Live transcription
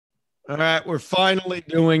All right, we're finally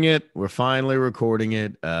doing it. We're finally recording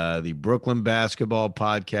it. The Brooklyn Basketball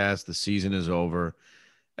Podcast. The season is over.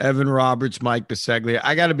 Evan Roberts, Mike Biseglia.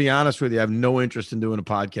 I got to be honest with you. I have no interest in doing a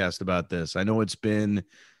podcast about this. I know it's been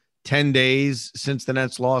 10 days since the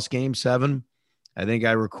Nets lost game 7. I think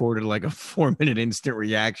I recorded like a 4-minute instant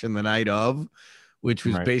reaction the night of, which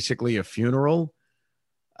was Right. basically a funeral.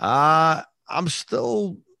 I'm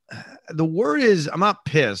still, the word is, I'm not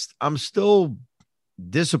pissed. I'm still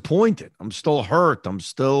disappointed. I'm still hurt. I'm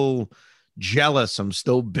still jealous. I'm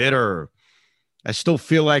still bitter. I still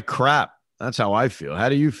feel like crap. That's how I feel. How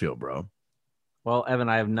do you feel, bro? Well, Evan,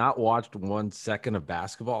 I have not watched 1 second of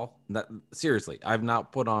basketball. Seriously, I've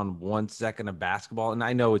not put on 1 second of basketball, and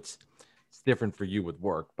I know it's different for you with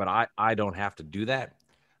work, but I don't have to do that.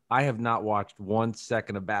 I have not watched 1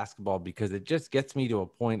 second of basketball because it just gets me to a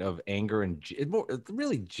point of anger and it's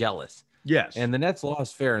really jealous. Yes. And the Nets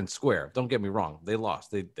lost fair and square. Don't get me wrong; they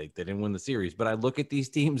lost. They didn't win the series, but I look at these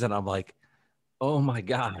teams and I'm like, oh my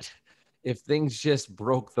god, if things just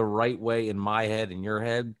broke the right way in my head and your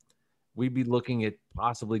head, we'd be looking at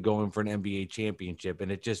possibly going for an NBA championship.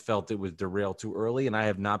 And it just felt it was derailed too early. And I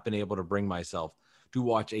have not been able to bring myself to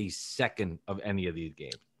watch a second of any of these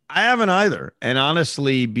games. I haven't either. And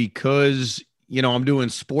honestly, because, I'm doing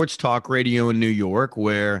sports talk radio in New York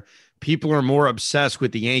where people are more obsessed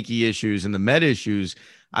with the Yankee issues and the Met issues.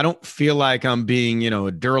 I don't feel like I'm being, a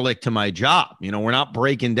derelict to my job. We're not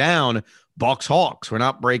breaking down Bucks Hawks. We're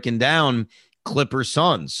not breaking down Clippers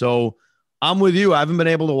Suns. So I'm with you. I haven't been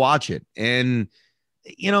able to watch it. And,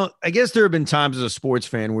 I guess there have been times as a sports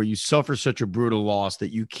fan where you suffer such a brutal loss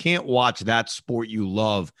that you can't watch that sport you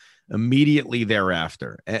love immediately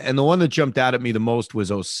thereafter. And the one that jumped out at me the most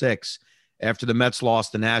was '06, after the Mets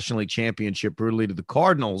lost the National League Championship brutally to the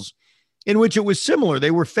Cardinals, in which it was similar.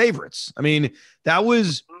 They were favorites. I mean, that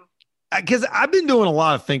was because I've been doing a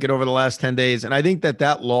lot of thinking over the last 10 days, and I think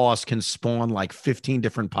that loss can spawn like 15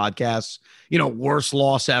 different podcasts, worst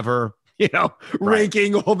loss ever, right,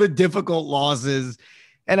 ranking all the difficult losses.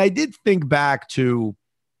 And I did think back to,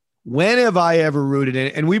 when have I ever rooted in?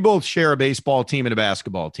 And we both share a baseball team and a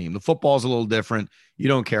basketball team. The football's a little different. You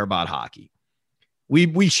don't care about hockey.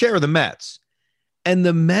 We share the Mets. And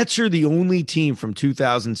the Mets are the only team from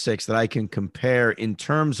 2006 that I can compare in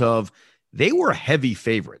terms of they were heavy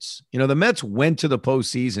favorites. The Mets went to the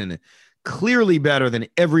postseason clearly better than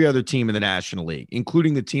every other team in the National League,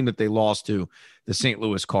 including the team that they lost to, the St.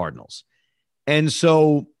 Louis Cardinals. And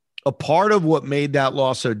so a part of what made that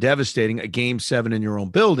loss so devastating, a game 7 in your own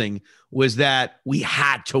building, was that we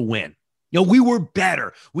had to win. We were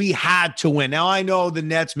better. We had to win. Now, I know the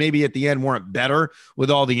Nets maybe at the end weren't better with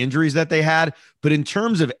all the injuries that they had, but in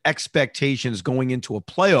terms of expectations going into a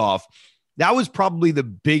playoff, that was probably the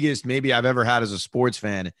biggest maybe I've ever had as a sports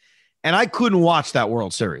fan. And I couldn't watch that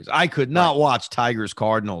World Series. I could not watch Tigers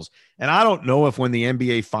Cardinals. And I don't know if when the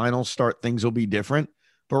NBA finals start, things will be different.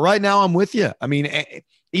 But right now I'm with you. I mean,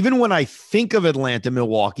 even when I think of Atlanta,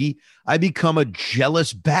 Milwaukee, I become a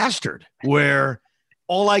jealous bastard where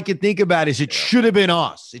all I can think about is it should have been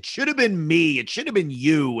us. It should have been me. It should have been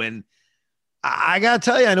you. And I got to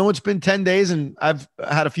tell you, I know it's been 10 days and I've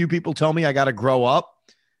had a few people tell me I got to grow up.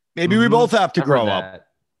 Maybe we both have to grow up.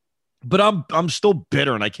 But I'm still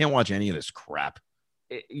bitter and I can't watch any of this crap.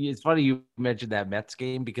 It's funny you mentioned that Mets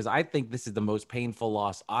game because I think this is the most painful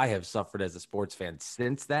loss I have suffered as a sports fan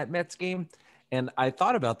since that Mets game. And I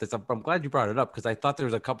thought about this. I'm glad you brought it up because I thought there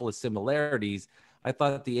was a couple of similarities. I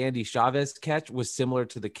thought the Andy Chavez catch was similar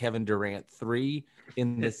to the Kevin Durant 3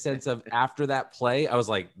 in the sense of after that play, I was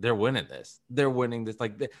like, they're winning this. They're winning this.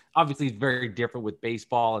 Like, obviously, it's very different with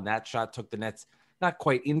baseball, and that shot took the Nets not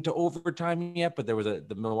quite into overtime yet, but there was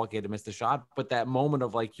the Milwaukee had to miss the shot. But that moment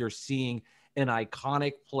of like you're seeing an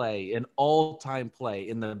iconic play, an all-time play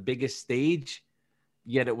in the biggest stage,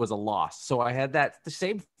 yet it was a loss. So I had the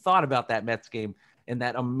same thought about that Mets game and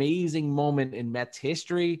that amazing moment in Mets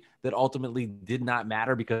history that ultimately did not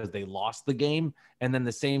matter because they lost the game. And then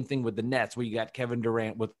the same thing with the Nets, where you got Kevin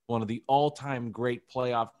Durant with one of the all-time great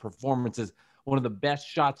playoff performances, one of the best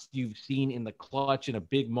shots you've seen in the clutch in a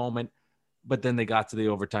big moment. But then they got to the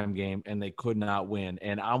overtime game and they could not win.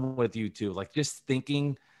 And I'm with you too. Like just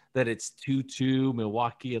thinking that it's 2-2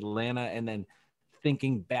 Milwaukee, Atlanta, and then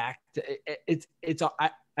thinking back to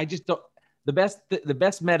I just don't. The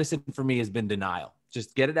best medicine for me has been denial.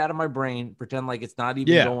 Just get it out of my brain, pretend like it's not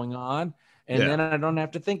even going on, and then I don't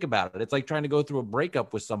have to think about it. It's like trying to go through a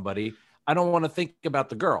breakup with somebody. I don't want to think about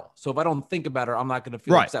the girl. So if I don't think about her, I'm not going to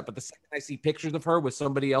feel upset. But the second I see pictures of her with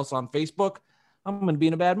somebody else on Facebook, I'm going to be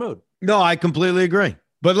in a bad mood. No, I completely agree.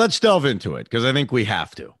 But let's delve into it because I think we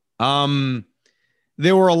have to.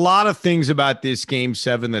 There were a lot of things about this game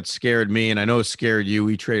 7 that scared me, and I know scared you.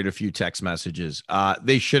 We traded a few text messages.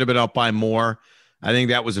 They should have been up by more. I think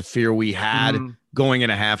that was a fear we had going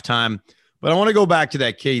into halftime. But I want to go back to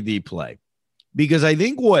that KD play because I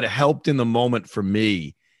think what helped in the moment for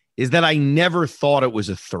me is that I never thought it was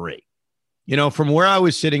a 3. You know, from where I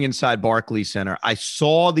was sitting inside Barclays Center, I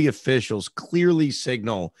saw the officials clearly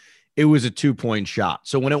signal it was a 2-point shot.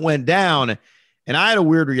 So when it went down, and I had a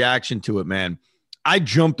weird reaction to it, man. I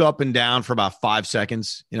jumped up and down for about 5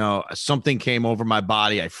 seconds. You know, something came over my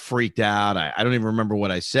body. I freaked out. I don't even remember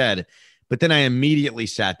what I said, but then I immediately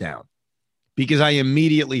sat down because I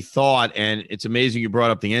immediately thought, and it's amazing you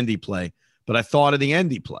brought up the Endy play, but I thought of the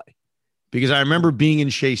Endy play because I remember being in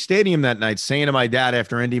Shea Stadium that night saying to my dad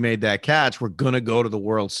after Endy made that catch, we're going to go to the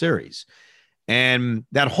World Series. And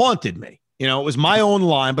that haunted me. You know, it was my own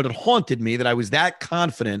line, but it haunted me that I was that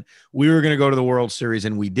confident we were going to go to the World Series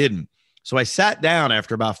and we didn't. So I sat down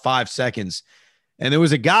after about 5 seconds, and there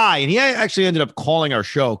was a guy, and he actually ended up calling our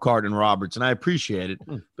show, Carton Roberts, and I appreciate it.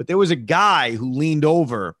 But there was a guy who leaned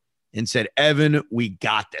over and said, Evan, we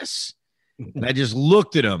got this. And I just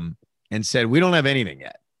looked at him and said, we don't have anything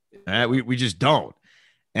yet. We just don't.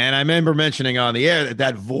 And I remember mentioning on the air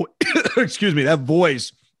that voice, excuse me, that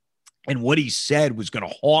voice and what he said was going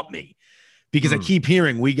to haunt me because I keep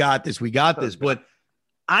hearing, we got this, we got this. But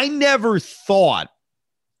I never thought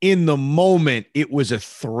in the moment it was a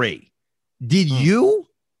 3. Did you?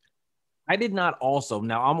 I did not also.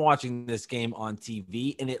 Now I'm watching this game on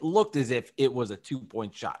TV and it looked as if it was a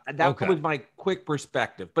 2-point shot. That was my quick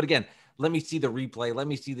perspective. But again, let me see the replay. Let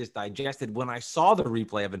me see this digested. When I saw the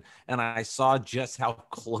replay of it and I saw just how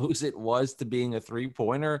close it was to being a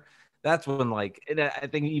 3-pointer, that's when, like, I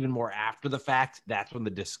think even more after the fact, that's when the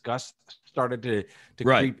disgust started to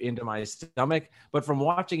creep into my stomach. But from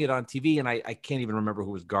watching it on TV, and I can't even remember who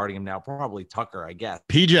was guarding him now, probably Tucker, I guess.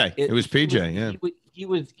 PJ. It was PJ, yeah.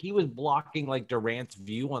 He was blocking like Durant's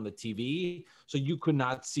view on the TV, so you could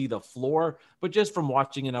not see the floor. But just from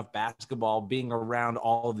watching enough basketball, being around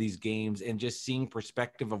all of these games, and just seeing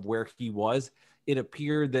perspective of where he was, it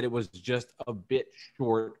appeared that it was just a bit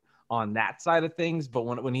short on that side of things. But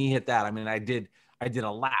when he hit that, I mean, I did a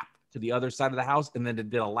lap to the other side of the house and then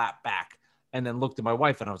did a lap back and then looked at my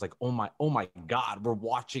wife and I was like, oh my God, we're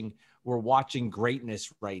watching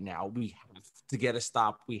greatness right now. We have to get a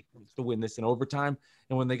stop. We have to win this in overtime.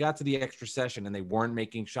 And when they got to the extra session and they weren't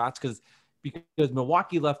making shots because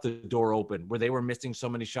Milwaukee left the door open where they were missing so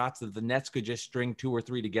many shots that the Nets could just string 2 or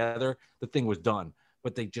 3 together, the thing was done.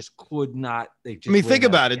 But they just could not. They just, I mean, think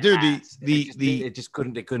about it, dude. They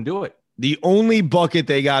couldn't do it. The only bucket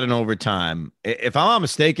they got in overtime, if I'm not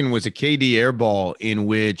mistaken, was a KD air ball in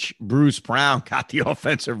which Bruce Brown got the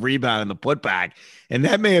offensive rebound and the putback, and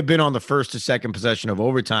that may have been on the first or second possession of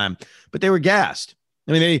overtime. But they were gassed.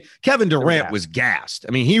 I mean, Kevin Durant was gassed.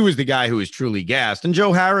 I mean, he was the guy who was truly gassed, and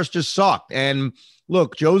Joe Harris just sucked. And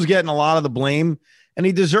look, Joe's getting a lot of the blame, and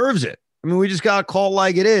he deserves it. I mean, we just got to call it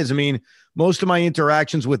like it is. I mean, most of my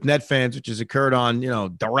interactions with Net fans, which has occurred on,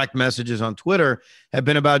 direct messages on Twitter, have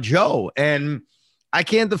been about Joe. And I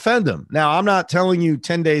can't defend him. Now, I'm not telling you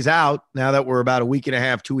 10 days out, now that we're about a week and a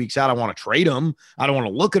half, 2 weeks out, I want to trade him. I don't want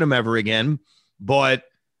to look at him ever again. But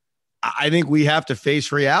I think we have to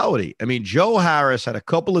face reality. I mean, Joe Harris had a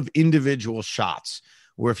couple of individual shots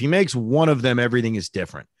where if he makes one of them, everything is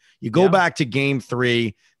different. You go back to game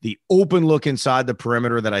 3, the open look inside the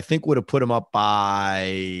perimeter that I think would have put him up by,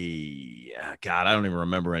 God, I don't even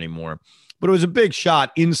remember anymore. But it was a big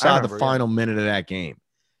shot inside the final minute of that game.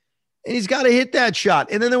 And he's got to hit that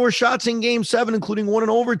shot. And then there were shots in game 7, including one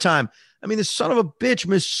in overtime. I mean, the son of a bitch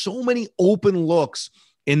missed so many open looks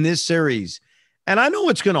in this series. And I know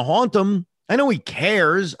it's going to haunt him. I know he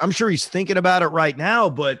cares. I'm sure he's thinking about it right now.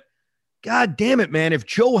 But God damn it, man. If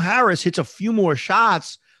Joe Harris hits a few more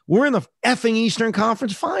shots, we're in the effing Eastern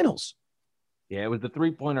Conference Finals. Yeah, it was the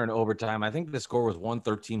 3-pointer in overtime. I think the score was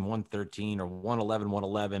 113 or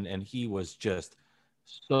 111, and he was just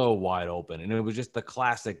so wide open. And it was just the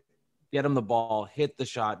classic, get him the ball, hit the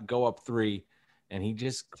shot, go up 3, and he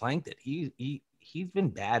just clanked it. He's been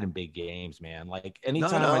bad in big games, man. Like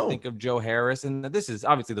anytime I think of Joe Harris, and this is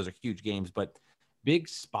obviously those are huge games, but big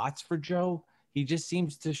spots for Joe, he just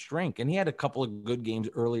seems to shrink. And he had a couple of good games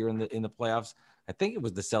earlier in the playoffs. I think it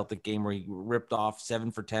was the Celtic game where he ripped off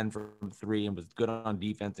 7 for 10 from 3 and was good on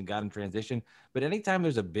defense and got in transition. But anytime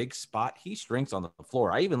there's a big spot, he shrinks on the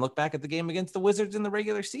floor. I even look back at the game against the Wizards in the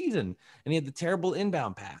regular season, and he had the terrible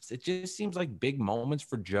inbound pass. It just seems like big moments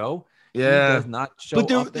for Joe. Yeah. He does not show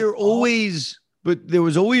but they're always but there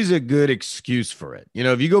was always a good excuse for it. You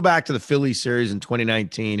know, if you go back to the Philly series in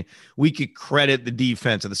 2019, we could credit the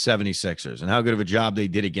defense of the 76ers and how good of a job they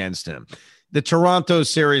did against him. The Toronto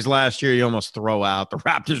series last year, you almost throw out. The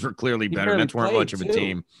Raptors were clearly better. Nets weren't much of a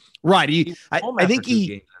team. Right. I think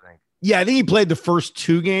he, yeah, I think he played the first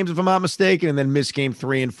 2 games, if I'm not mistaken, and then missed game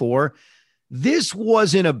 3 and 4. This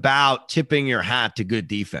wasn't about tipping your hat to good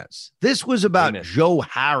defense. This was about Joe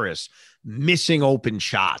Harris missing open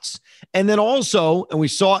shots. And then also, and we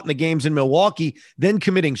saw it in the games in Milwaukee, then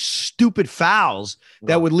committing stupid fouls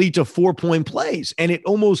that would lead to 4-point plays. And it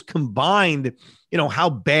almost combined, you know, how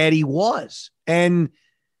bad he was. And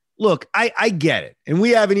look, I get it. And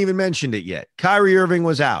we haven't even mentioned it yet. Kyrie Irving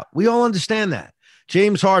was out. We all understand that.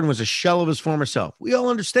 James Harden was a shell of his former self. We all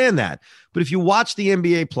understand that. But if you watch the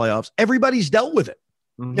NBA playoffs, everybody's dealt with it.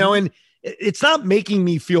 You know, and it's not making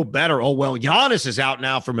me feel better. Oh, well, Giannis is out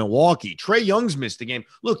now for Milwaukee. Trae Young's missed a game.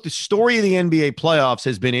 Look, the story of the NBA playoffs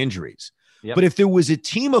has been injuries. But if there was a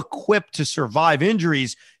team equipped to survive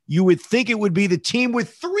injuries, you would think it would be the team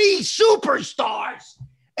with 3 superstars.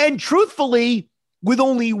 And truthfully, with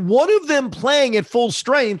only one of them playing at full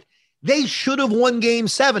strength, they should have won game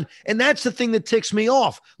 7. And that's the thing that ticks me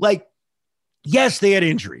off. Like, yes, they had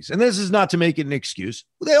injuries. And this is not to make it an excuse.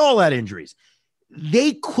 They all had injuries.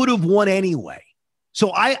 They could have won anyway.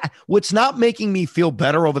 So what's not making me feel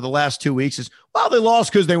better over the last 2 weeks is, well, they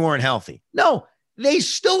lost because they weren't healthy. No, they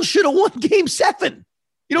still should have won game 7.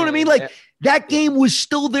 You know what I mean? Like, that game was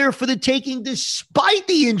still there for the taking despite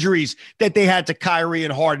the injuries that they had to Kyrie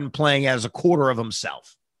and Harden playing as a quarter of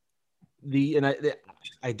himself.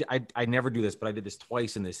 I never do this, but I did this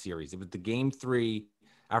twice in this series. It was the game 3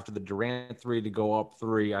 after the Durant 3 to go up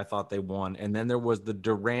 3. I thought they won. And then there was the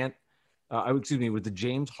Durant, it was the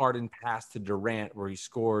James Harden pass to Durant where he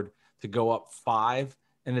scored to go up 5.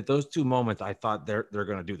 And at those 2 moments, I thought they're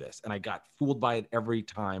going to do this. And I got fooled by it every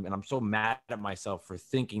time. And I'm so mad at myself for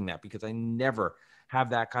thinking that because I never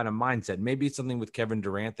have that kind of mindset. Maybe it's something with Kevin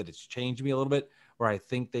Durant that it's changed me a little bit where I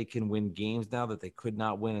think they can win games now that they could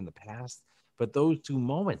not win in the past. But those 2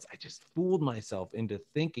 moments, I just fooled myself into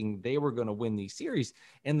thinking they were going to win these series.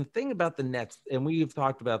 And the thing about the Nets, and we've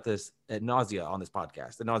talked about this ad nauseum on this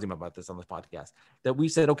podcast, that we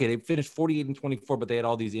said, okay, they finished 48-24, but they had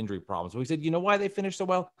all these injury problems. So we said, you know why they finished so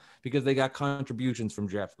well? Because they got contributions from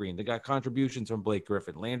Jeff Green. They got contributions from Blake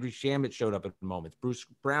Griffin. Landry Shamet showed up at moments. Bruce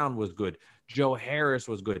Brown was good. Joe Harris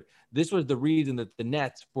was good. This was the reason that the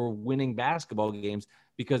Nets were winning basketball games,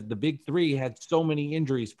 because the big 3 had so many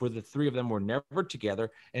injuries where the 3 of them were never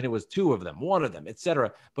together, and it was 2 of them, 1 of them,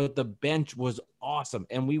 etc. But the bench was awesome.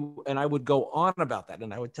 And I would go on about that.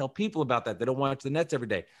 And I would tell people about that. They don't watch the Nets every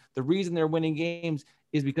day. The reason they're winning games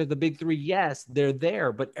is because the big 3, yes, they're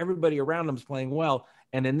there, but everybody around them is playing well.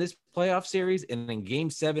 And in this playoff series, and in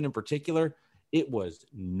game 7 in particular, it was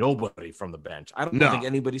nobody from the bench. I don't think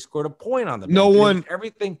anybody scored a point on the bench. No one.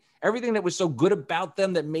 Everything that was so good about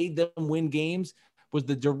them that made them win games was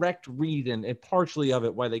the direct reason, and partially of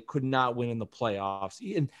it, why they could not win in the playoffs.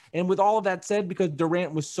 And with all of that said, because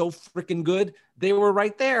Durant was so freaking good, they were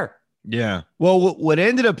right there. Yeah. Well, what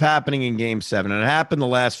ended up happening in game 7, and it happened the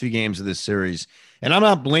last few games of this series, and I'm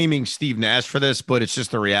not blaming Steve Nash for this, but it's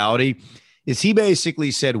just the reality, is he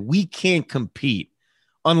basically said, we can't compete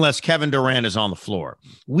unless Kevin Durant is on the floor.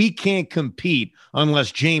 We can't compete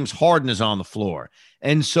unless James Harden is on the floor.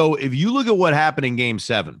 And so if you look at what happened in game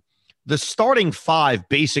 7, the starting 5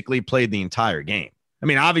 basically played the entire game. I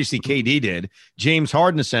mean, obviously KD did. James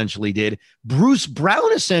Harden essentially did. Bruce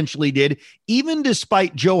Brown essentially did. Even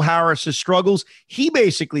despite Joe Harris's struggles, he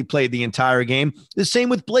basically played the entire game. The same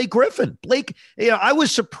with Blake Griffin. Blake, I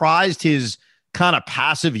was surprised his kind of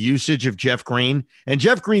passive usage of Jeff Green. And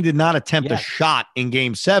Jeff Green did not attempt a shot in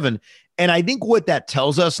game 7. And I think what that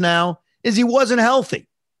tells us now is he wasn't healthy.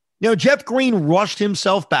 You know, Jeff Green rushed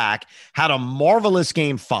himself back, had a marvelous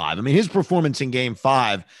game 5. I mean, his performance in game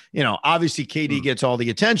 5, obviously KD gets all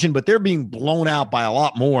the attention, but they're being blown out by a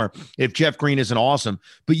lot more if Jeff Green isn't awesome.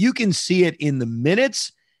 But you can see it in the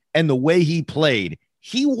minutes and the way he played.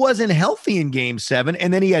 He wasn't healthy in game 7,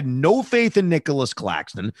 and then he had no faith in Nicholas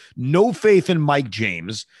Claxton, no faith in Mike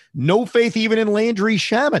James, no faith even in Landry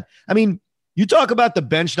Shamet. I mean, you talk about the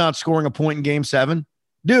bench not scoring a point in game 7.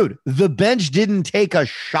 Dude, the bench didn't take a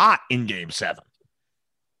shot in game 7.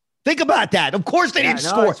 Think about that. Of course they didn't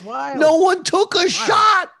score. No one took a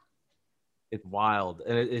shot. It's wild.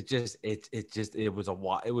 And it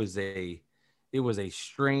was a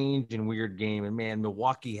strange and weird game. And man,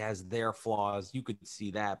 Milwaukee has their flaws. You could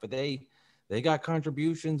see that, but they got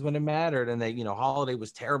contributions when it mattered. And Holiday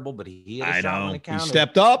was terrible, but he hit a shot when it counted. He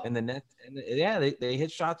stepped up. And the Nets, they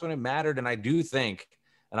hit shots when it mattered. And I do think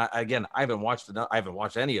And I haven't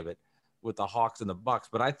watched any of it with the Hawks and the Bucks,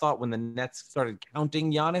 but I thought when the Nets started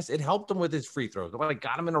counting Giannis, it helped him with his free throws. Like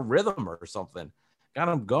got him in a rhythm or something, got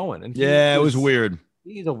him going. And yeah, it was weird.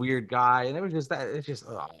 He's a weird guy, and it was just that. It's just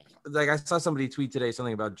like I saw somebody tweet today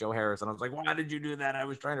something about Joe Harris, and I was like, "Why did you do that?" I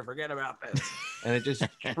was trying to forget about this, and it just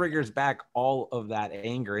triggers back all of that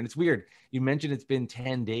anger. And it's weird. You mentioned it's been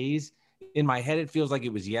 10 days. In my head, it feels like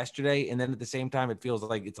it was yesterday, and then at the same time, it feels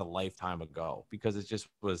like it's a lifetime ago because it just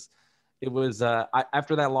was. It was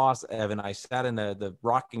after that loss, Evan. I sat in the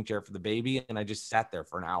rocking chair for the baby, and I just sat there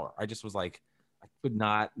for an hour. I just was like, I could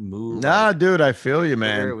not move. Nah, dude, I feel you,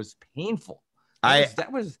 man. It was painful.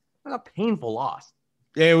 That was a painful loss.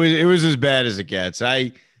 It was as bad as it gets.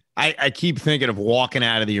 I keep thinking of walking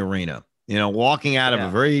out of the arena, walking out of a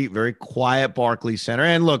very, very quiet Barclays Center.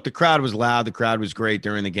 And look, the crowd was loud. The crowd was great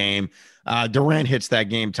during the game. Durant hits that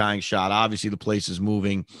game tying shot. Obviously the place is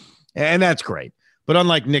moving and that's great. But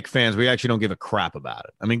unlike Knicks fans, we actually don't give a crap about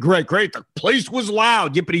it. I mean, great. The place was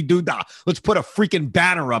loud. Yippity doo dah. Let's put a freaking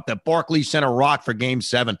banner up that Barclays Center rocked for Game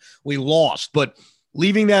 7. We lost, but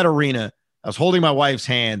leaving that arena, I was holding my wife's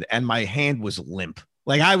hand and my hand was limp.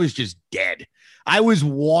 Like I was just dead. I was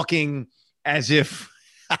walking as if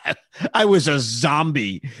I was a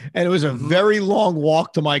zombie, and it was a very long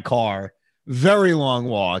walk to my car, very long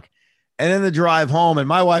walk. And then the drive home, and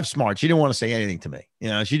my wife's smart. She didn't want to say anything to me.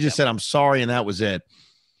 She just said, I'm sorry. And that was it.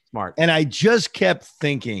 Smart. And I just kept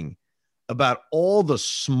thinking about all the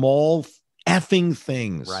small effing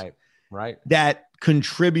things right. that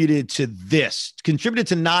contributed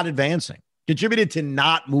to not advancing, contributed to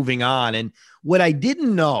not moving on. And what I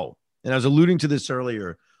didn't know, and I was alluding to this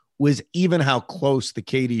earlier, was even how close the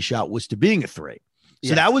KD shot was to being a 3.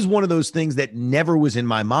 So that was one of those things that never was in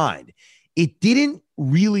my mind. It didn't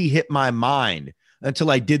really hit my mind until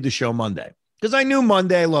I did the show Monday. Because I knew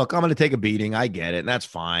Monday, look, I'm going to take a beating. I get it. And that's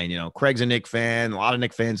fine. Craig's a Knick fan. A lot of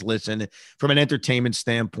Knick fans listen. From an entertainment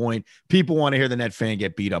standpoint, people want to hear the Net fan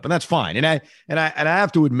get beat up. And that's fine. And I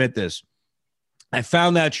have to admit this. I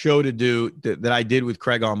found that show to do that I did with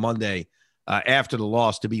Craig on Monday after the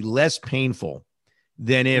loss to be less painful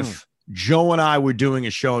than if Joe and I were doing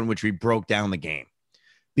a show in which we broke down the game.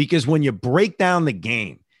 Because when you break down the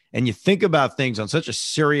game and you think about things on such a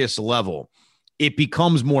serious level, it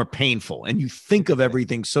becomes more painful. And you think of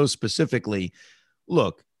everything so specifically.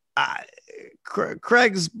 Look,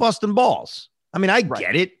 Craig's busting balls. I mean, I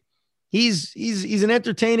get it. He's an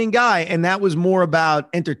entertaining guy. And that was more about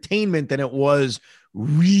entertainment than it was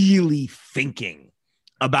really thinking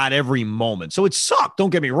about every moment. So it sucked. Don't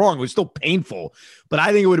get me wrong. It was still painful, but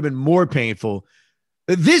I think it would have been more painful.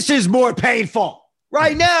 This is more painful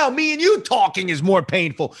right now. Me and you talking is more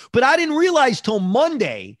painful, but I didn't realize till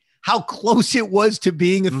Monday how close it was to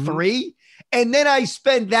being a 3. And then I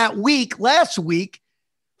spent last week,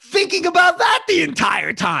 thinking about that the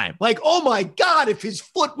entire time. Like, oh my God, if his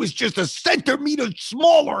foot was just a centimeter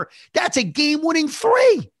smaller, that's a game-winning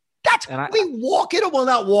 3. We walk it, well,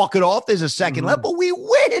 not walk it off. There's a second left, but we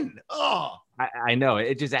win. Oh, I know.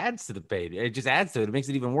 It just adds to the pain. It just adds to it. It makes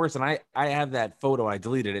it even worse. And I have that photo. I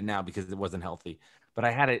deleted it now because it wasn't healthy. But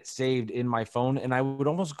I had it saved in my phone, and I would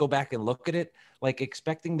almost go back and look at it, like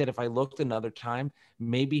expecting that if I looked another time,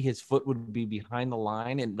 maybe his foot would be behind the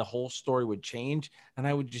line and the whole story would change. And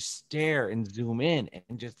I would just stare and zoom in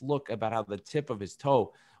and just look about how the tip of his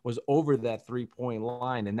toe was over that 3-point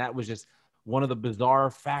line. And that was just one of the bizarre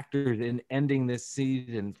factors in ending this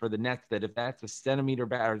season for the Nets, that if that's a centimeter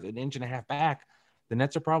back or an inch and a half back, the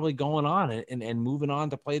Nets are probably going on and moving on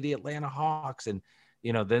to play the Atlanta Hawks. And,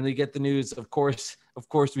 then they get the news. Of course,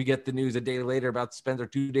 we get the news 2 days later about Spencer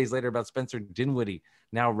Dinwiddie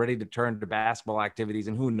now ready to turn to basketball activities.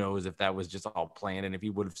 And who knows if that was just all planned and if he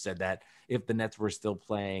would have said that if the Nets were still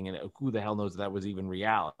playing, and who the hell knows if that was even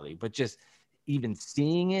reality. But just even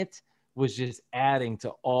seeing it was just adding to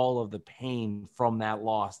all of the pain from that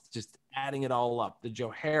loss, just adding it all up. The Joe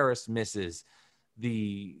Harris misses,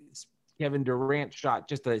 the Kevin Durant shot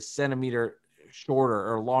just a centimeter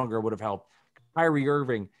shorter or longer would have helped. Kyrie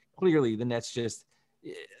Irving, clearly the Nets just,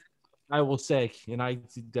 I will say, and I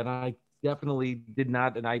definitely did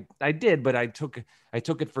not, and I did, but I took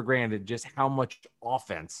it for granted just how much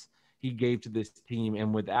offense he gave to this team,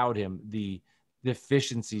 and without him, the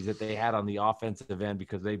deficiencies that they had on the offensive end,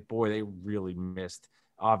 because they really missed.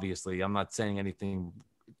 Obviously, I'm not saying anything,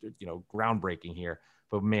 groundbreaking here,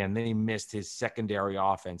 but man, they missed his secondary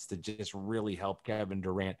offense to just really help Kevin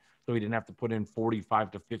Durant, so he didn't have to put in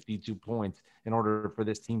 45 to 52 points in order for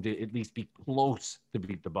this team to at least be close to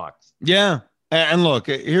beat the Bucks. Yeah. And look,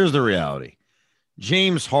 here's the reality.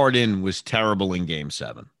 James Harden was terrible in Game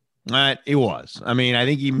 7. All right, he was. I mean, I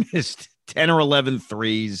think he missed 10 or 11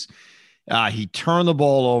 threes. He turned the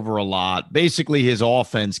ball over a lot. Basically, his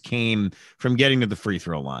offense came from getting to the free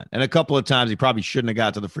throw line. And a couple of times he probably shouldn't have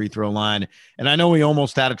got to the free throw line. And I know he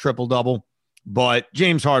almost had a triple-double, but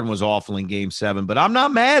James Harden was awful in Game 7. But I'm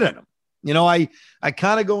not mad at him. I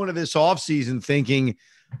kind of go into this offseason thinking,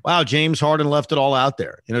 wow, James Harden left it all out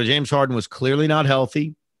there. James Harden was clearly not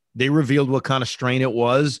healthy. They revealed what kind of strain it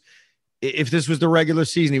was. If this was the regular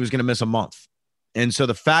season, he was going to miss a month. And so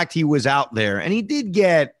the fact he was out there, and he did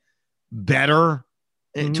get better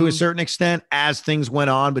to a certain extent as things went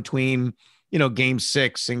on between, Game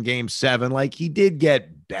 6 and Game 7. Like, he did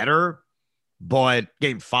get better, but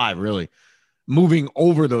Game 5 really moving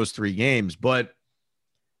over those 3 games. But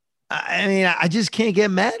I mean, I just can't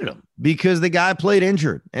get mad at him because the guy played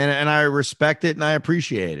injured, and I respect it and I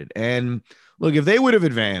appreciate it. And look, if they would have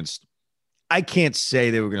advanced, I can't say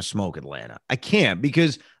they were going to smoke Atlanta. I can't,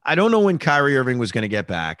 because I don't know when Kyrie Irving was going to get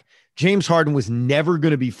back. James Harden was never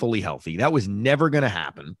going to be fully healthy. That was never going to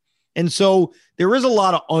happen. And so there is a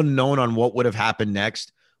lot of unknown on what would have happened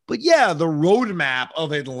next. But yeah, the roadmap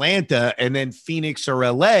of Atlanta and then Phoenix or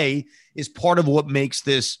LA is part of what makes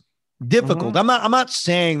this difficult. I'm not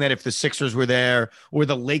saying that if the Sixers were there or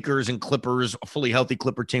the Lakers and Clippers, a fully healthy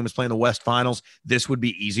Clipper team was playing the West Finals, this would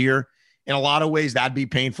be easier. In a lot of ways, that'd be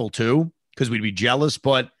painful too, because we'd be jealous.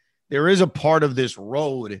 But there is a part of this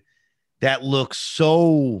road that looks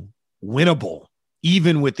so winnable,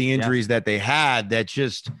 even with the injuries that they had, that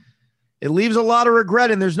just, it leaves a lot of regret.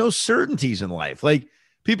 And there's no certainties in life. Like,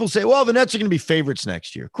 people say, well, the Nets are going to be favorites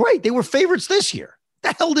next year. Great. They were favorites this year.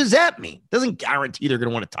 The hell does that mean? Doesn't guarantee they're going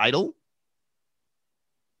to win a title.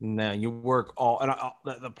 No, you work all,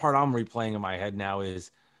 and the part I'm replaying in my head now is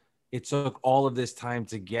it took all of this time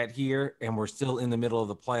to get here, and we're still in the middle of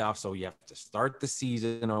the playoffs. So you have to start the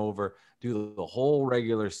season over, do the whole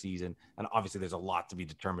regular season. And obviously there's a lot to be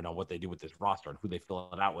determined on what they do with this roster and who they fill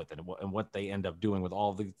it out with, and what they end up doing with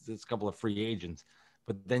all of this couple of free agents.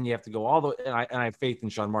 But then you have to go all the way. And I have faith in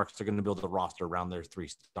Sean Marks. They're going to build a roster around their 3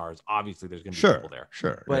 stars. Obviously, there's going to be people there.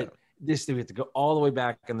 Sure. But this, we have to go all the way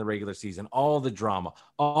back in the regular season, all the drama,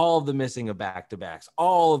 all of the missing of back-to-backs,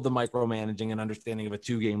 all of the micromanaging and understanding of a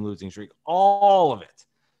 2-game losing streak, all of it,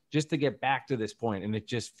 just to get back to this point. And it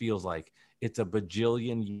just feels like it's a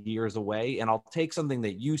bajillion years away. And I'll take something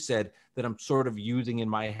that you said that I'm sort of using in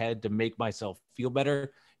my head to make myself feel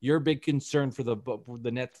better. Your big concern for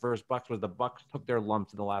the Nets versus Bucks was the Bucks took their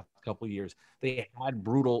lumps in the last couple of years. They had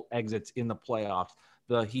brutal exits in the playoffs,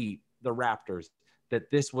 the Heat, the Raptors, that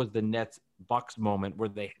this was the Nets Bucks moment where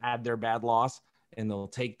they had their bad loss, and they'll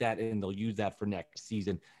take that and they'll use that for next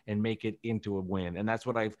season and make it into a win. And that's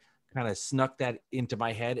what I've kind of snuck that into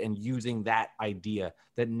my head, and using that idea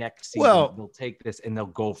that next season they'll take this and they'll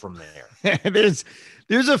go from there.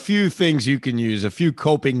 There's a few things you can use, a few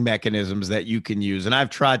coping mechanisms that you can use. And I've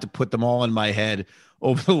tried to put them all in my head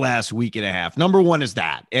over the last week and a half. Number one is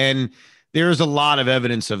that. And there's a lot of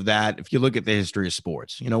evidence of that if you look at the history of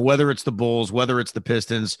sports, whether it's the Bulls, whether it's the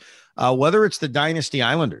Pistons, whether it's the Dynasty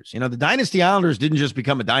Islanders. The Dynasty Islanders didn't just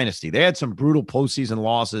become a dynasty. They had some brutal postseason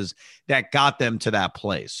losses that got them to that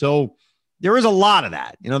place. So there is a lot of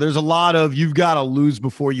that. There's a lot of you've got to lose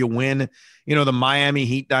before you win. The Miami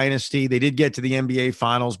Heat dynasty, they did get to the NBA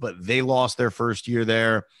Finals, but they lost their first year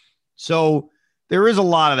there. So there is a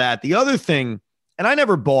lot of that. The other thing, and I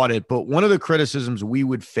never bought it, but one of the criticisms we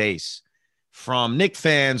would face from Knicks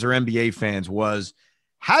fans or NBA fans was,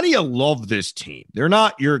 how do you love this team? They're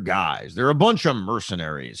not your guys. They're a bunch of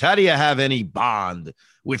mercenaries. How do you have any bond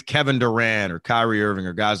with Kevin Durant or Kyrie Irving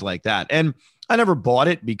or guys like that? And I never bought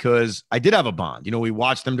it because I did have a bond. We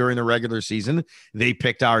watched them during the regular season. They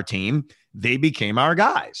picked our team. They became our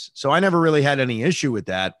guys. So I never really had any issue with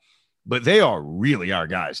that, but they are really our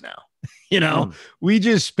guys now. We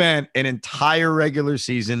just spent an entire regular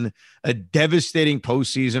season, a devastating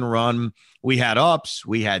postseason run. We had ups,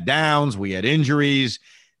 we had downs, we had injuries.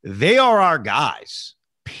 They are our guys,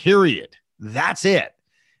 period. That's it.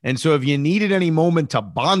 And so if you needed any moment to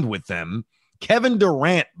bond with them, Kevin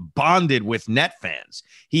Durant bonded with Net fans.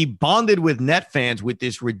 He bonded with Net fans with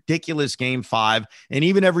this ridiculous Game 5 and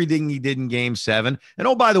even everything he did in Game 7. And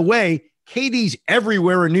oh, by the way, KD's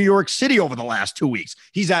everywhere in New York City over the last 2 weeks.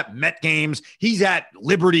 He's at Met games. He's at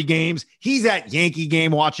Liberty games. He's at Yankee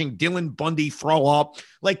game watching Dylan Bundy throw up.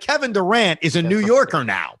 Like, Kevin Durant is a New Yorker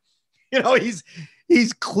now.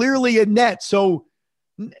 He's clearly a Net. So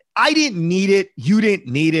I didn't need it. You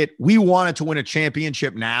didn't need it. We wanted to win a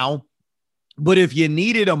championship now. But if you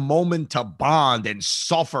needed a moment to bond and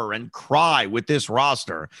suffer and cry with this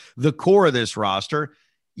roster, the core of this roster,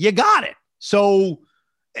 you got it. So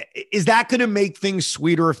is that going to make things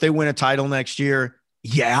sweeter if they win a title next year?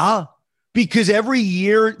 Yeah. because every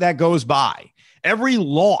year that goes by, every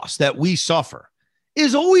loss that we suffer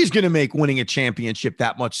is always going to make winning a championship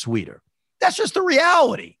that much sweeter. That's just the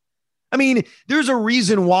reality. I mean, there's a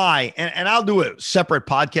reason why, and I'll do a separate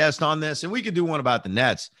podcast on this, and we could do one about the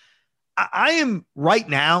Nets. I am right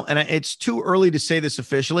now, and it's too early to say this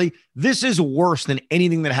officially, this is worse than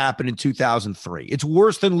anything that happened in 2003. It's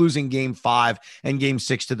worse than losing game 5 and game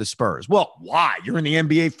 6 to the Spurs. Well, why? You're in the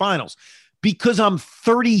NBA Finals. Because I'm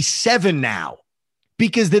 37 now.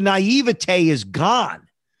 Because the naivete is gone.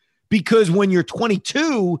 Because when you're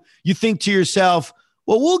 22, you think to yourself,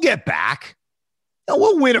 well, we'll get back. And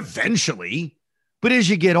we'll win eventually. But as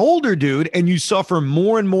you get older, dude, and you suffer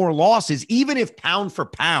more and more losses, even if pound for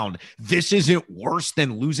pound, this isn't worse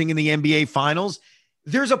than losing in the NBA Finals,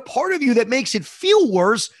 there's a part of you that makes it feel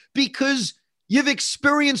worse because you've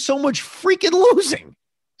experienced so much freaking losing.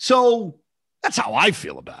 So that's how I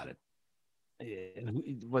feel about it.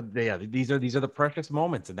 Yeah, these are the precious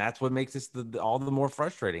moments, and that's what makes this all the more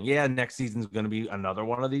frustrating. Yeah, next season's going to be another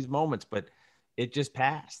one of these moments, but it just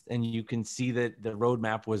passed, and you can see that the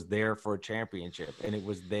roadmap was there for a championship, and it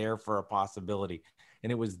was there for a possibility,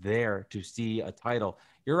 and it was there to see a title.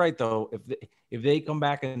 You're right, though. If they come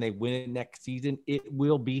back and they win it next season, it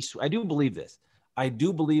will be. I do believe this. I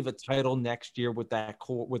do believe a title next year with that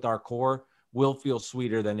core, with our core, will feel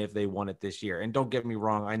sweeter than if they won it this year. And don't get me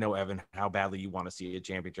wrong, I know, Evan, how badly you want to see a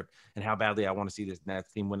championship and how badly I want to see this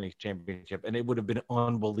Nets team win a championship, and it would have been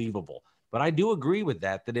unbelievable. But I do agree with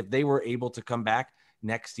that if they were able to come back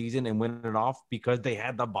next season and win it off because they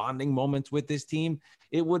had the bonding moments with this team,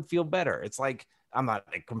 it would feel better. It's like, I'm not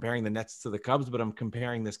comparing the Nets to the Cubs, but I'm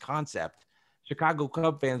comparing this concept. Chicago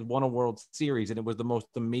Cub fans won a World Series, and it was the most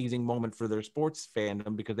amazing moment for their sports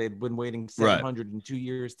fandom because they'd been waiting 702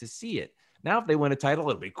 years to see it. Now, if they win a title,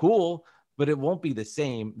 it'll be cool, but it won't be the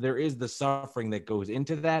same. There is the suffering that goes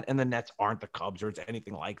into that, and the Nets aren't the Cubs or it's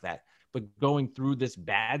anything like that. But going through this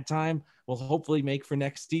bad time will hopefully make for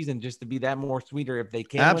next season just to be that more sweeter if they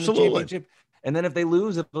can win the championship. And then if they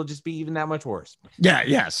lose, it'll just be even that much worse. Yeah,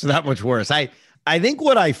 yes, that much worse. I think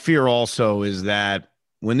what I fear also is that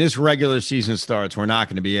when this regular season starts, we're not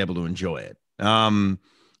going to be able to enjoy it.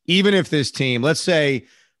 Even if this team, let's say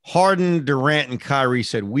Harden, Durant, and Kyrie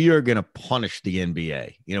said, we are going to punish the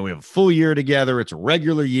NBA. You know, we have a full year together. It's a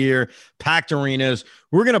regular year, packed arenas.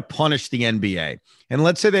 We're going to punish the NBA. And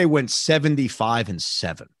let's say they went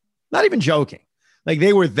 75-7. Not even joking. Like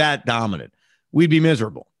they were that dominant. We'd be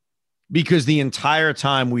miserable because the entire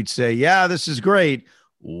time we'd say, yeah, this is great.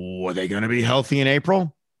 Are they going to be healthy in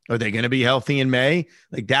April? Are they going to be healthy in May?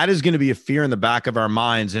 Like that is going to be a fear in the back of our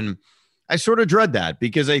minds. And I sort of dread that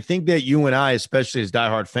because I think that you and I, especially as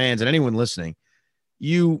diehard fans and anyone listening,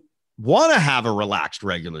 you want to have a relaxed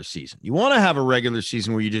regular season. You want to have a regular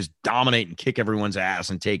season where you just dominate and kick everyone's ass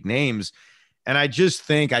and take names. And I just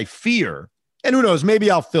think I fear, and who knows, maybe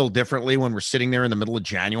I'll feel differently when we're sitting there in the middle of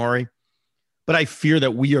January, but I fear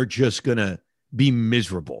that we are just going to be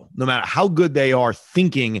miserable no matter how good they are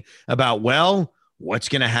thinking about, well, what's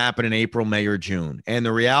going to happen in April, May, or June. And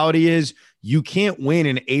the reality is you can't win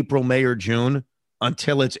in April, May, or June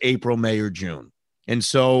until it's April, May, or June. And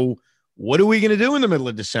so what are we going to do in the middle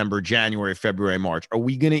of December, January, February, March? Are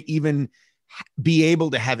we going to even be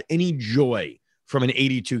able to have any joy from an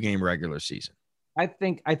 82-game regular season? I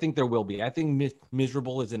think there will be. I think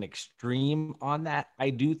miserable is an extreme on that.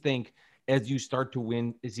 I do think as you start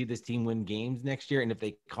to see this team win games next year, and if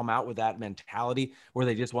they come out with that mentality where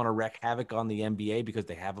they just want to wreak havoc on the NBA because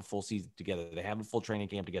they have a full season together, they have a full training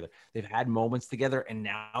camp together, they've had moments together, and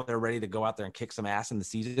now they're ready to go out there and kick some ass in the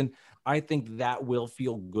season, I think that will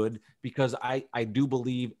feel good because I do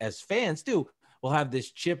believe as fans too, we'll have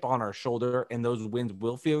this chip on our shoulder and those wins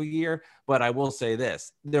will feel year. But I will say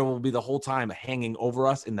this, there will be the whole time hanging over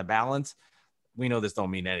us in the balance. We know this don't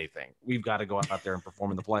mean anything. We've got to go out there and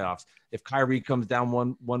perform in the playoffs. If Kyrie comes down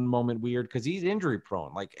one moment weird, because he's injury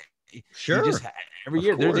prone, like sure, every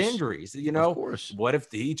year there's injuries. You know, what if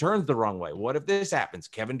he turns the wrong way? What if this happens?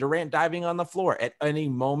 Kevin Durant diving on the floor at any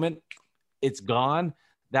moment, it's gone.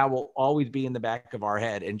 That will always be in the back of our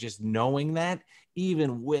head. And just knowing that,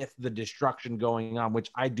 even with the destruction going on, which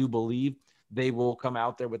I do believe they will come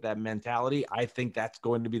out there with that mentality. I think that's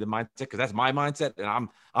going to be the mindset because that's my mindset. And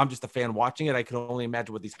I'm just a fan watching it. I can only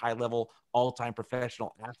imagine what these high level all-time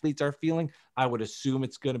professional athletes are feeling. I would assume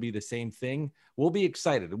it's going to be the same thing. We'll be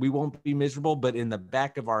excited. We won't be miserable, but in the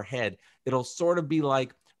back of our head, it'll sort of be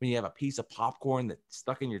like when you have a piece of popcorn that's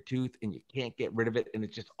stuck in your tooth and you can't get rid of it. And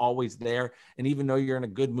it's just always there. And even though you're in a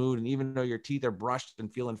good mood and even though your teeth are brushed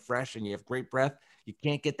and feeling fresh and you have great breath, you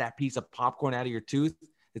can't get that piece of popcorn out of your tooth.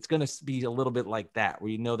 It's going to be a little bit like that,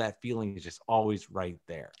 where that feeling is just always right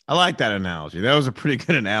there. I like that analogy. That was a pretty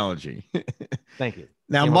good analogy. Thank you.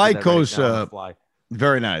 Now, Mike hosts,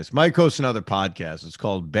 very nice. Mike hosts another podcast. It's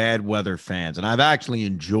called Bad Weather Fans, and I've actually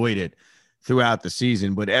enjoyed it throughout the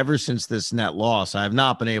season. But ever since this net loss, I have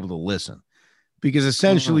not been able to listen because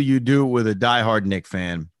essentially you do it with a diehard Knick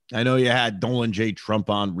fan. I know you had Dolan J. Trump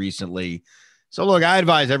on recently. So, look, I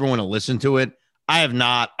advise everyone to listen to it. I have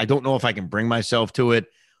not. I don't know if I can bring myself to it.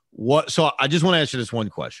 So I just want to ask you this one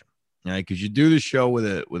question, all right? Because you do the show with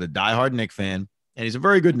a diehard Knick fan, and he's a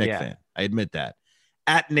very good Knick fan. I admit that.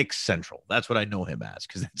 At Knick Central. That's what I know him as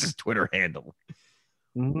because that's his Twitter handle.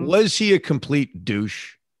 Was he a complete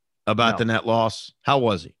douche about the net loss? How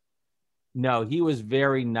was he? No, he was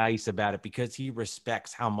very nice about it because he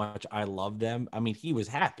respects how much I love them. I mean, he was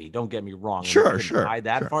happy. Don't get me wrong. Sure. Hide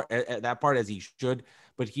that part as he should,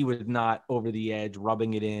 but he was not over the edge,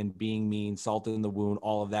 rubbing it in, being mean, salt in the wound,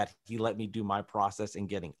 all of that. He let me do my process in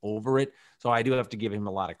getting over it. So I do have to give him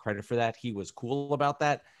a lot of credit for that. He was cool about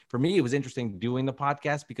that. For me, it was interesting doing the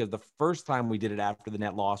podcast because the first time we did it after the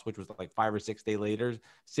net loss, which was like 5 or 6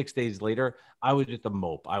 days later, I was just a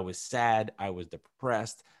mope. I was sad. I was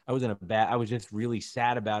depressed. I was just really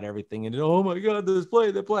sad about everything. And oh my God,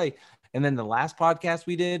 the play. And then the last podcast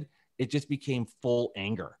we did, it just became full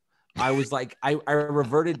anger. I was like, I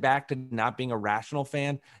reverted back to not being a rational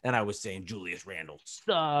fan. And I was saying Julius Randle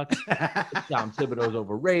sucks. Tom Thibodeau's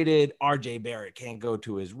overrated. RJ Barrett can't go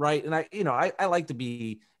to his right. And I like to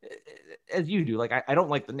be, as you do, like, I don't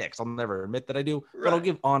like the Knicks. I'll never admit that I do, but I'll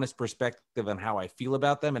give honest perspective on how I feel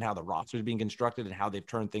about them and how the roster is being constructed and how they've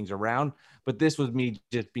turned things around. But this was me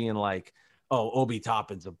just being like, oh, Obi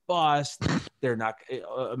Toppin's a bust. They're not.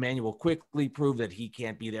 Emmanuel quickly proved that he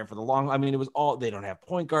can't be there for the long. I mean, it was all, they don't have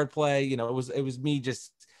point guard play. It was me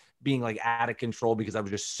just being like out of control because I was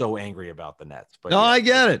just so angry about the Nets. But I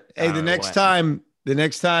get it. Hey, the next time they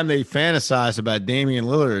fantasize about Damian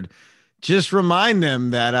Lillard, just remind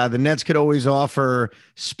them that the Nets could always offer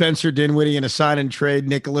Spencer Dinwiddie in a sign and trade,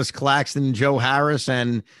 Nicholas Claxton, and Joe Harris,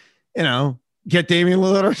 and get Damian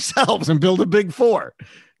Lillard ourselves and build a big four.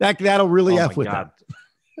 That'll really F with them.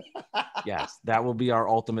 Yes, that will be our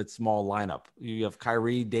ultimate small lineup. You have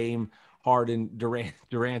Kyrie, Dame, Harden,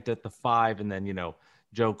 Durant at the 5, and then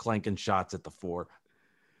Joe clanking shots at the 4.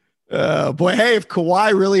 Boy, hey, if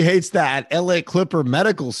Kawhi really hates that LA Clipper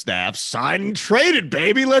medical staff, sign and traded,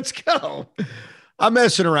 baby. Let's go. I'm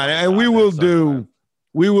messing around, and we will do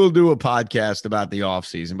a podcast about the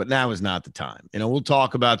offseason, but now is not the time. We'll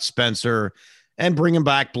talk about Spencer and bringing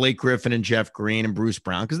back Blake Griffin and Jeff Green and Bruce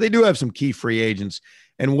Brown, because they do have some key free agents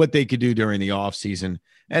and what they could do during the offseason.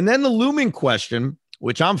 And then the looming question,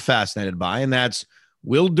 which I'm fascinated by, and that's,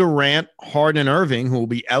 will Durant, Harden, and Irving, who will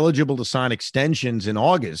be eligible to sign extensions in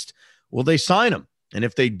August, will they sign them? And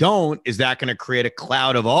if they don't, is that going to create a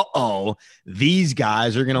cloud of, these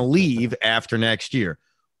guys are going to leave after next year?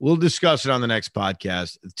 We'll discuss it on the next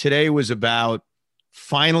podcast. Today was about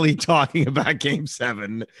finally talking about Game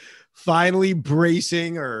 7, finally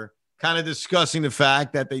bracing or kind of discussing the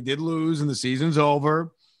fact that they did lose and the season's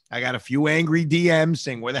over. I got a few angry DMs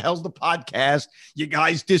saying, where the hell's the podcast? You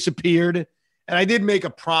guys disappeared. And I did make a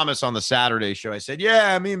promise on the Saturday show. I said,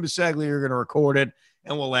 yeah, me and Biseglia are going to record it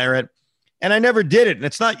and we'll air it. And I never did it. And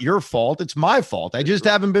it's not your fault. It's my fault. I just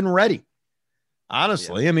haven't been ready.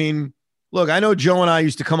 Honestly, I mean, look, I know Joe and I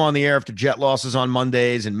used to come on the air after Jet losses on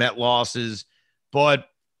Mondays and Met losses, but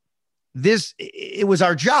it was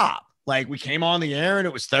our job. Like, we came on the air and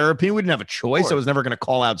it was therapy. We didn't have a choice. I was never going to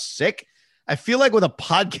call out sick. I feel like with a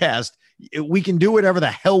podcast, we can do whatever the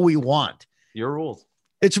hell we want. Your rules.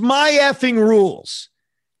 It's my effing rules.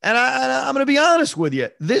 And I'm going to be honest with you.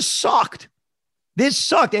 This sucked.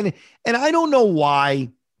 And I don't know why.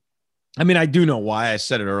 I mean, I do know why. I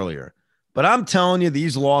said it earlier. But I'm telling you,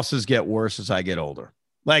 these losses get worse as I get older.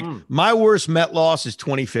 Like, my worst Met loss is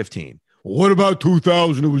 2015. What about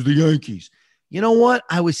 2000? It was the Yankees. You know what?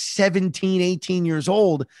 I was 17, 18 years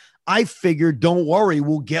old. I figured, don't worry,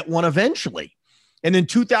 we'll get one eventually. And then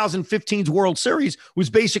 2015's World Series was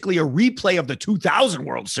basically a replay of the 2000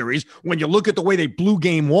 World Series. When you look at the way they blew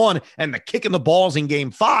Game 1 and the kicking the balls in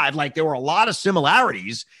Game 5, like, there were a lot of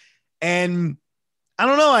similarities. And I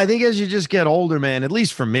don't know. I think as you just get older, man, at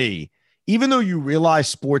least for me, even though you realize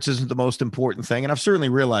sports isn't the most important thing, and I've certainly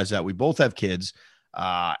realized that. We both have kids,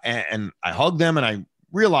 and I hug them, and I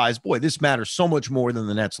realize, boy, this matters so much more than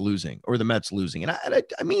the Nets losing or the Mets losing. And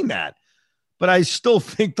I mean that. But I still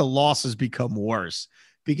think the losses become worse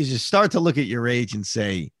because you start to look at your age and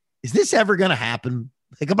say, is this ever going to happen?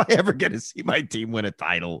 Like, am I ever going to see my team win a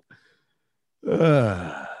title?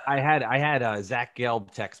 I I had Zach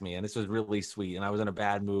Gelb text me, and this was really sweet. And I was in a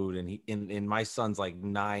bad mood, and he in my son's like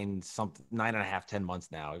 9.5, 10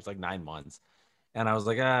 months now. He was like 9 months, and I was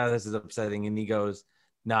like, this is upsetting. And he goes,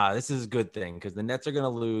 nah, this is a good thing because the Nets are gonna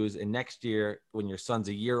lose, and next year when your son's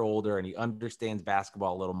a year older and he understands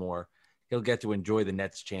basketball a little more, he'll get to enjoy the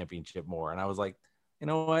Nets championship more. And I was like, you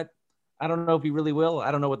know what? I don't know if he really will.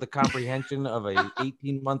 I don't know what the comprehension of a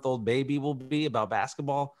 18-month-old baby will be about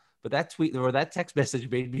basketball. But that tweet or that text message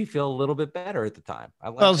made me feel a little bit better at the time.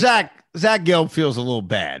 Well, Zach Gelb feels a little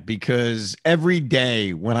bad because every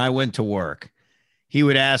day when I went to work, he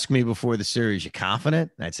would ask me before the series, "You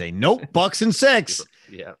confident?" And I'd say, "Nope, Bucks and 6."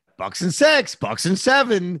 Yeah. Bucks and 6, Bucks and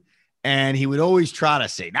 7. And he would always try to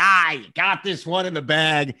say, "Nah, you got this one in the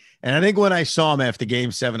bag." And I think when I saw him after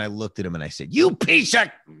game 7, I looked at him and I said, "You piece of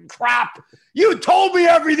crap. You told me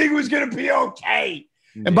everything was going to be okay."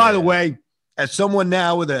 Yeah. And by the way, as someone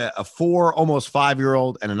now with a 4, almost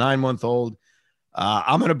 5-year-old and a 9-month-old,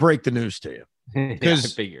 I'm going to break the news to you. Because I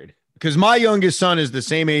figured. Because my youngest son is the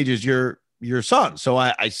same age as your son. So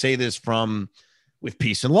I say this with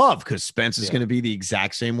peace and love because Spence is going to be the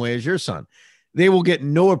exact same way as your son. They will get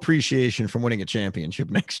no appreciation from winning a championship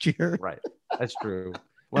next year. Right. That's true.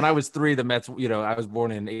 When I was 3, the Mets, I was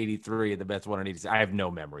born in 83. The Mets won in 86. I have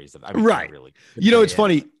no memories of it. Right. Really. It's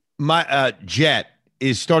funny. My Jet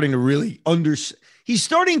is starting to really he's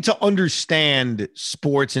starting to understand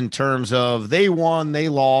sports in terms of they won, they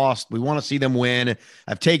lost. We want to see them win.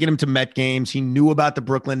 I've taken him to Met games. He knew about the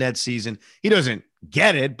Brooklyn Nets season. He doesn't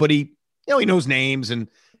get it, but he knows names and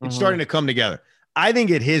it's starting to come together. I think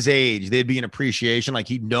at his age, there'd be an appreciation. Like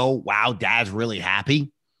he'd know, wow, Dad's really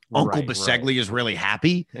happy. Uncle Bisegli is really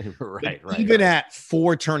happy. Right. Even at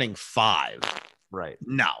 4 turning 5. Right.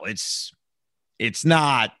 No, it's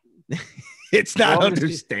not. It's not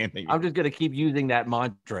understanding. I'm just going to keep using that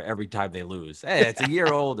mantra every time they lose. Hey, it's a year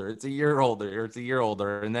older. It's a year older. Or it's a year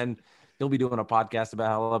older. And then he'll be doing a podcast about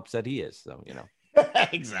how upset he is. So,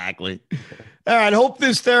 Exactly. All right. Hope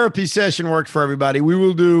this therapy session worked for everybody. We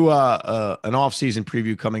will do an off-season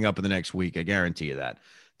preview coming up in the next week. I guarantee you that.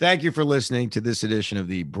 Thank you for listening to this edition of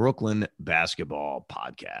the Brooklyn Basketball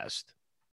Podcast.